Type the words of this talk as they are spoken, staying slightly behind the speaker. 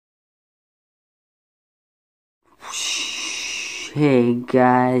Hey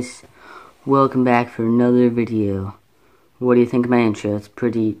guys, welcome back for another video. What do you think of my intro? It's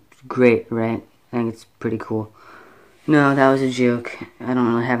pretty great, right? I think it's pretty cool. No, that was a joke. I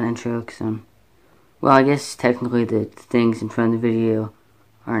don't really have an intro because well, I guess technically the things in front of the video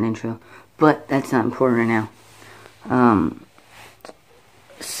are an intro, but that's not important right now.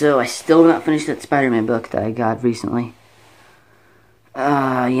 So I still have not finished that Spider-Man book that I got recently.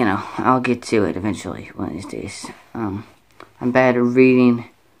 You know, I'll get to it eventually one of these days. I'm bad at reading.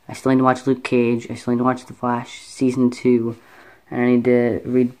 I still need to watch Luke Cage. I still need to watch The Flash Season 2. And I need to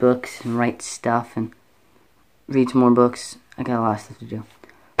read books and write stuff and read some more books. I got a lot of stuff to do.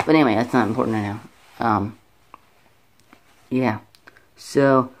 But anyway, that's not important right now. Yeah.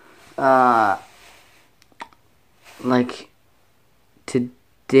 So, like,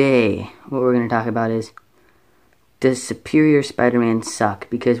 today, what we're going to talk about is, does Superior Spider-Man suck?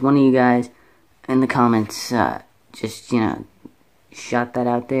 Because one of you guys in the comments, just, you know, shot that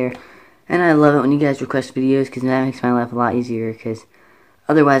out there. And I love it when you guys request videos, because that makes my life a lot easier, because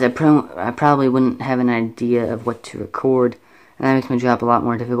otherwise I probably wouldn't have an idea of what to record, and that makes my job a lot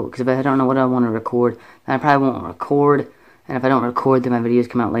more difficult, because if I don't know what I want to record, then I probably won't record, and if I don't record, then my videos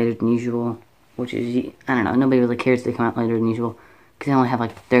come out later than usual, which is, I don't know, nobody really cares if they come out later than usual, because I only have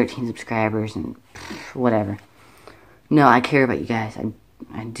like 13 subscribers, and whatever. No, I care about you guys,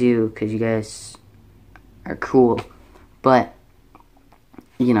 I do, because you guys are cool, but,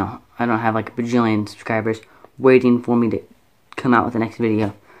 you know, I don't have like a bajillion subscribers waiting for me to come out with the next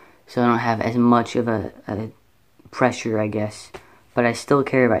video, so I don't have as much of a pressure, I guess, but I still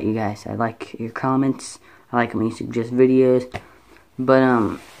care about you guys. I like your comments, I like when you suggest videos,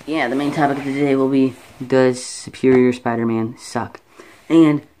 but, yeah, the main topic of the day will be, does Superior Spider-Man suck?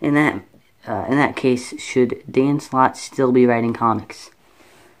 And in that case, should Dan Slott still be writing comics?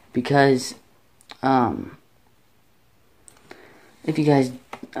 Because, if you guys,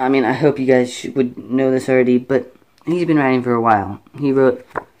 I mean, I hope you guys would know this already, but he's been writing for a while. He wrote,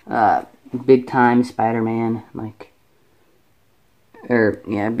 Big Time Spider-Man,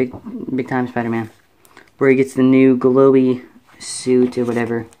 Big Time Spider-Man, where he gets the new glowy suit or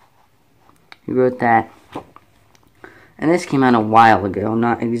whatever. He wrote that. And this came out a while ago. I'm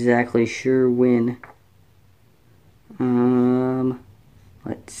not exactly sure when.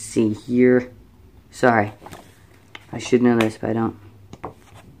 Let's see here. Sorry. I should know this, but I don't.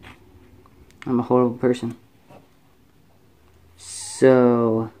 I'm a horrible person.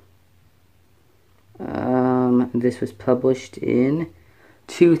 So, this was published in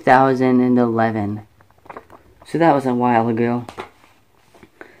 2011. So that was a while ago.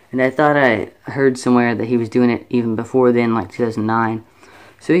 And I thought I heard somewhere that he was doing it even before then, like 2009.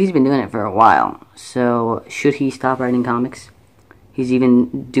 So he's been doing it for a while. So should he stop writing comics? He's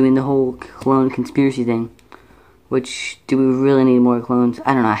even doing the whole clone conspiracy thing. Which, do we really need more clones?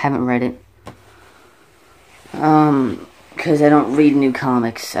 I don't know, I haven't read it. Because I don't read new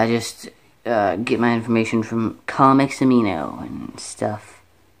comics. I just get my information from Comics Amino and stuff.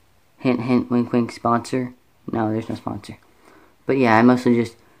 Hint, hint, wink, wink, sponsor. No, there's no sponsor. But yeah, I mostly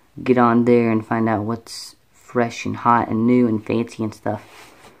just get on there and find out what's fresh and hot and new and fancy and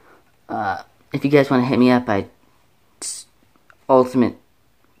stuff. If you guys want to hit me up, Ultimate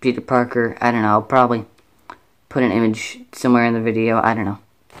Peter Parker, I don't know, I'll probably put an image somewhere in the video, I don't know,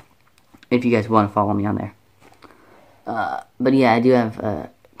 if you guys want to follow me on there. But yeah, I do have a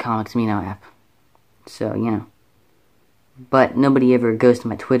Comics Amino app, so, you know. But nobody ever goes to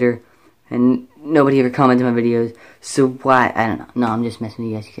my Twitter, and nobody ever comments on my videos, so why? I don't know. No, I'm just messing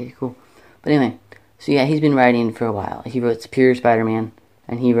with you guys. You guys are cool. But anyway, so yeah, he's been writing for a while. He wrote Superior Spider-Man,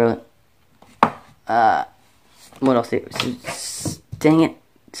 and he wrote, what else? Dang it,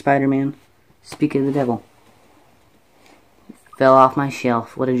 Spider-Man. Speak of the devil. Fell off my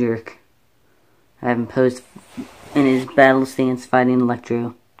shelf. What a jerk. I have him posed in his battle stance fighting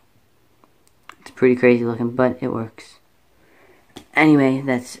Electro. It's pretty crazy looking, but it works. Anyway,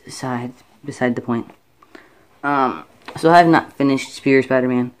 that's beside the point. So I have not finished Superior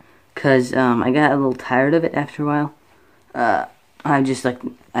Spider-Man because I got a little tired of it after a while. I have just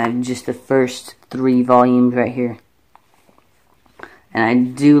the first 3 volumes right here, and I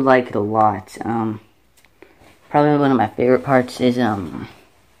do like it a lot. Probably one of my favorite parts is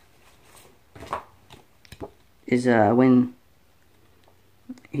when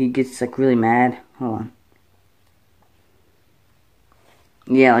he gets like really mad. Hold on.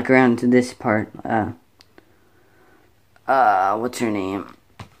 Yeah, like around to this part. What's her name?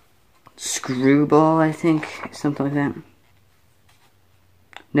 Screwball, I think, something like that.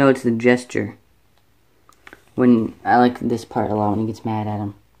 No, it's the Gesture. When I like this part a lot when he gets mad at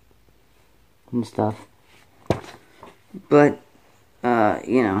him and stuff. But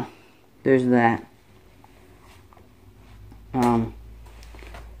you know, there's that. So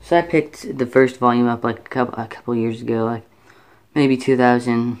I picked the first volume up like a couple years ago, like maybe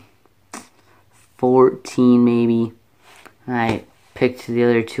 2014 maybe. I picked the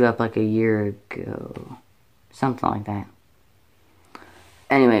other two up like a year ago, something like that.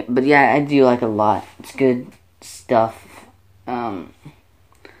 Anyway, but yeah, I do like it a lot. It's good stuff.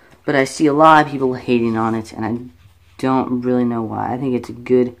 But I see a lot of people hating on it, and I don't really know why. I think it's a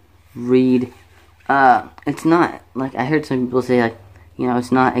good read. It's not, like, I heard some people say, like, you know,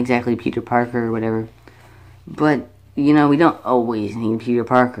 it's not exactly Peter Parker or whatever. But, you know, we don't always need Peter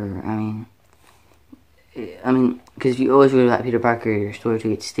Parker. I mean, because if you always read about Peter Parker, your stories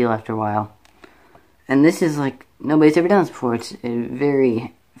will get stale after a while. And this is, like, nobody's ever done this before. It's a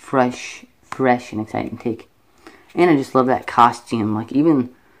very fresh and exciting take. And I just love that costume. Like,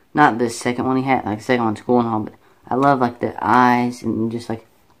 even, not the second one he had, like, the second one's cool and all, but I love, like, the eyes and just, like,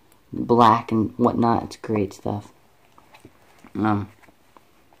 black and whatnot. It's great stuff. Yeah,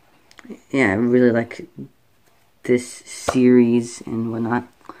 I really like this series and whatnot.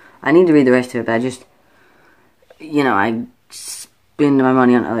 I need to read the rest of it, but I just, you know, I spend my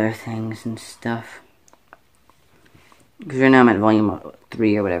money on other things and stuff. Because right now I'm at volume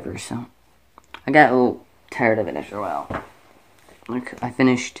 3 or whatever, so I got a little tired of it after a while. Like, I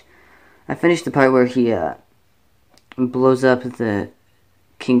finished the part where he blows up the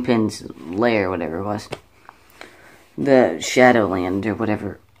Kingpin's lair, whatever it was. The Shadowland or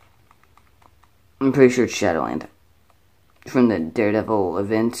whatever. I'm pretty sure it's Shadowland. From the Daredevil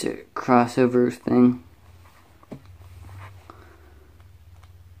events or crossover thing.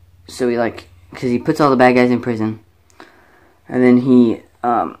 So he, like, because he puts all the bad guys in prison. And then he,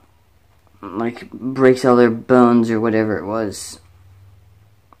 like, breaks all their bones or whatever it was.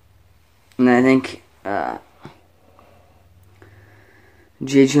 And I think,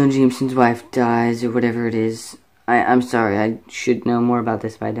 J. Jonah Jameson's wife dies or whatever it is. I'm sorry, I should know more about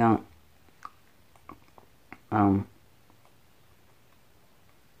this, but I don't.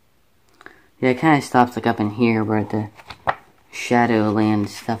 Yeah, it kind of stops, like, up in here where the Shadowland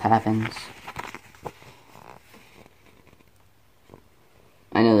stuff happens.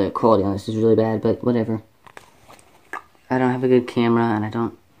 I know the quality on this is really bad, but whatever. I don't have a good camera, and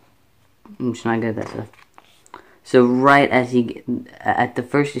I'm just not good at that stuff. So right as at the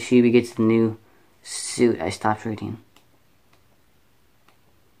first issue, he gets the new suit, I stopped reading.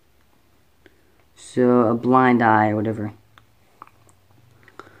 So, A Blind Eye, or whatever.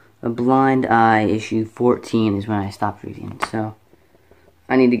 A Blind Eye, issue 14 is when I stopped reading, so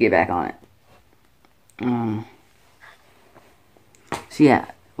I need to get back on it. So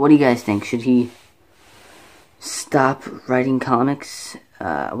yeah, what do you guys think? Should he stop writing comics?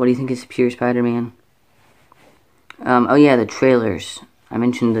 What do you think of Superior Spider-Man? Oh yeah, the trailers. I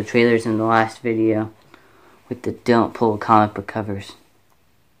mentioned the trailers in the last video with the don't pull comic book covers.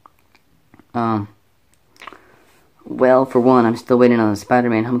 Well, for one, I'm still waiting on the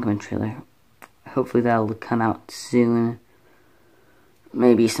Spider-Man Homecoming trailer. Hopefully that'll come out soon.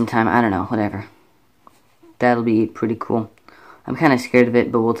 Maybe sometime, I don't know, whatever. That'll be pretty cool. I'm kind of scared of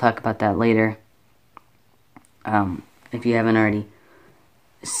it, but we'll talk about that later. If you haven't already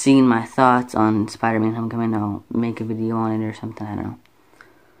seen my thoughts on Spider-Man Homecoming, I'll make a video on it or something, I don't know.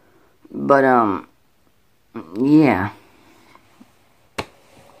 But, yeah.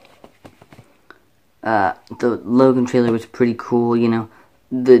 The Logan trailer was pretty cool, you know.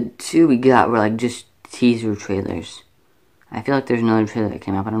 The two we got were, like, just teaser trailers. I feel like there's another trailer that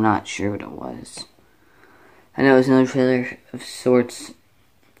came out, but I'm not sure what it was. I know it was another trailer of sorts,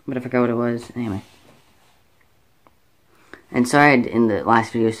 but I forgot what it was. Anyway. And sorry in the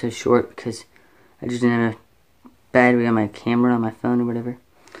last video was so short because I just didn't have a battery on my camera on my phone or whatever.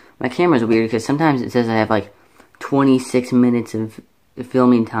 My camera's weird because sometimes it says I have like 26 minutes of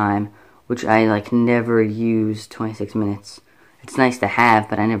filming time, which I like never use 26 minutes. It's nice to have,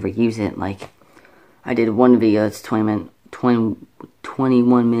 but I never use it. Like, I did one video that's 21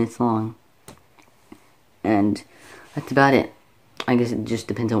 minutes long. And that's about it. I guess it just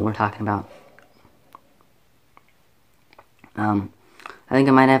depends on what we're talking about. I think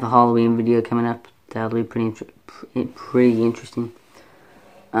I might have a Halloween video coming up. That'll be pretty interesting.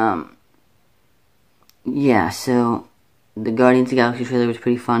 Yeah, so the Guardians of the Galaxy trailer was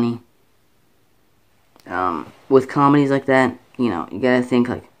pretty funny. With comedies like that, you know, you gotta think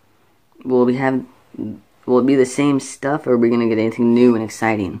like, will it be the same stuff, or are we gonna get anything new and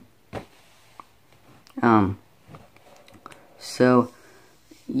exciting? So,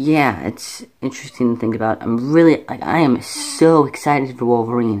 yeah, it's interesting to think about. I am so excited for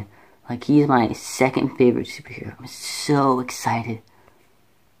Wolverine. Like, he's my second favorite superhero. I'm so excited.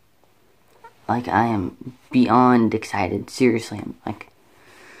 Like, I am beyond excited. Seriously,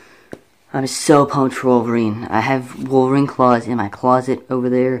 I'm so pumped for Wolverine. I have Wolverine claws in my closet over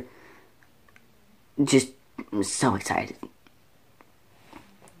there. Just, I'm so excited.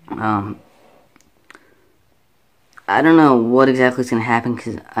 I don't know what exactly is going to happen,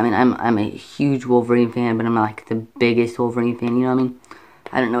 because, I mean, I'm a huge Wolverine fan, but I'm not, like, the biggest Wolverine fan, you know what I mean?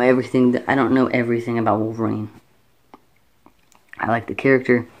 I don't know everything about Wolverine. I like the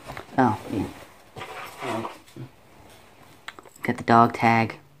character. Oh, yeah. Got the dog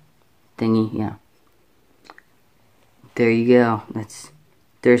tag thingy, yeah. There you go.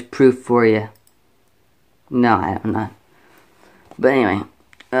 There's proof for you. No, I'm not. But anyway,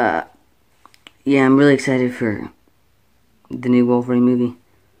 yeah, I'm really excited for the new Wolverine movie.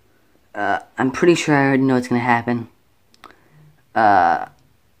 I'm pretty sure I already know what's gonna happen. I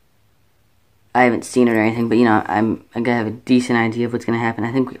haven't seen it or anything, but you know, I gotta have a decent idea of what's gonna happen.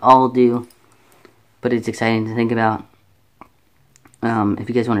 I think we all do, but it's exciting to think about. If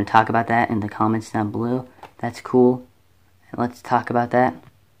you guys want to talk about that in the comments down below, that's cool. Let's talk about that.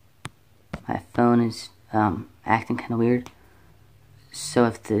 My phone is acting kind of weird, so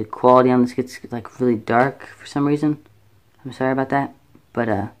if the quality on this gets like really dark for some reason, I'm sorry about that. But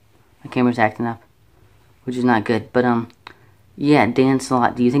my camera's acting up, which is not good. But yeah, Dan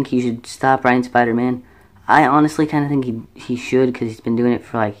Slott, do you think he should stop writing Spider-Man? I honestly kind of think he should, because he's been doing it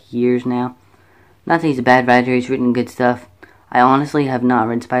for like years now. Not that he's a bad writer, he's written good stuff. I honestly have not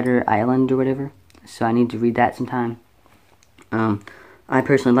read Spider Island or whatever, so I need to read that sometime. I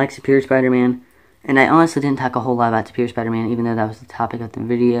personally like Superior Spider-Man, and I honestly didn't talk a whole lot about Superior Spider-Man, even though that was the topic of the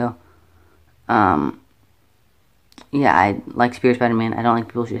video. Yeah, I like Superior Spider-Man. I don't think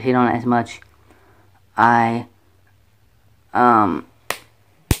people should hate on it as much.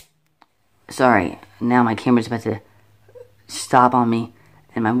 Sorry, now my camera's about to stop on me,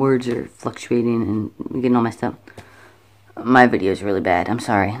 and my words are fluctuating and getting all messed up. My video is really bad. I'm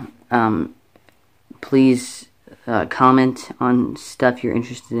sorry. Please comment on stuff you're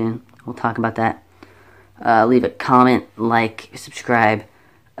interested in. We'll talk about that. Leave a comment, like, subscribe.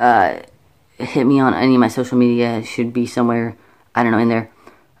 Hit me on any of my social media. It should be somewhere, I don't know, in there.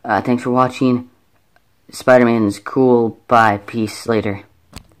 Thanks for watching. Spider-Man is cool. Bye. Peace. Later.